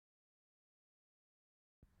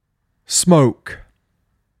Smoke.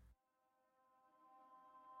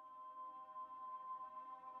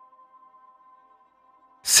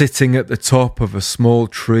 Sitting at the top of a small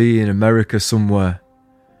tree in America somewhere,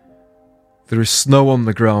 there is snow on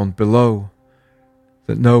the ground below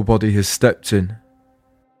that nobody has stepped in.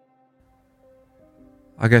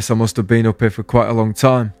 I guess I must have been up here for quite a long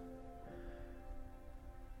time.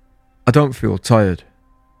 I don't feel tired.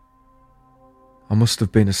 I must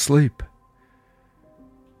have been asleep.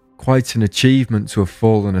 Quite an achievement to have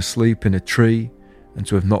fallen asleep in a tree and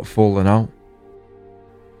to have not fallen out.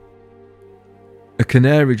 A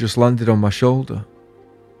canary just landed on my shoulder.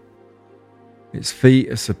 Its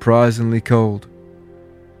feet are surprisingly cold.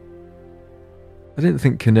 I didn't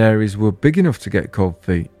think canaries were big enough to get cold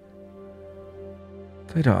feet.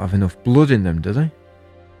 They don't have enough blood in them, do they?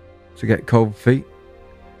 To get cold feet?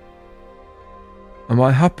 Am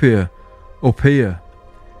I happier up here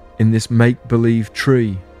in this make-believe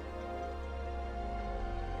tree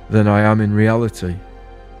than I am in reality?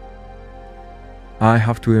 I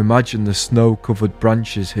have to imagine the snow-covered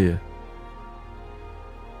branches here.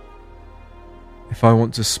 If I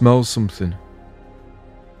want to smell something,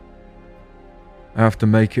 I have to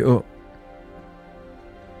make it up.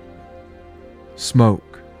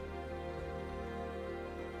 Smoke.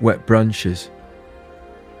 Wet branches.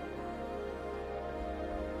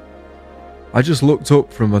 I just looked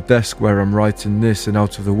up from a desk where I'm writing this and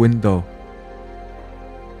out of the window.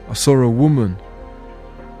 I saw a woman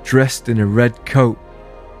dressed in a red coat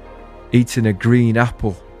eating a green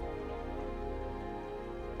apple.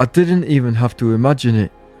 I didn't even have to imagine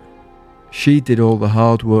it. She did all the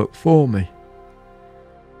hard work for me.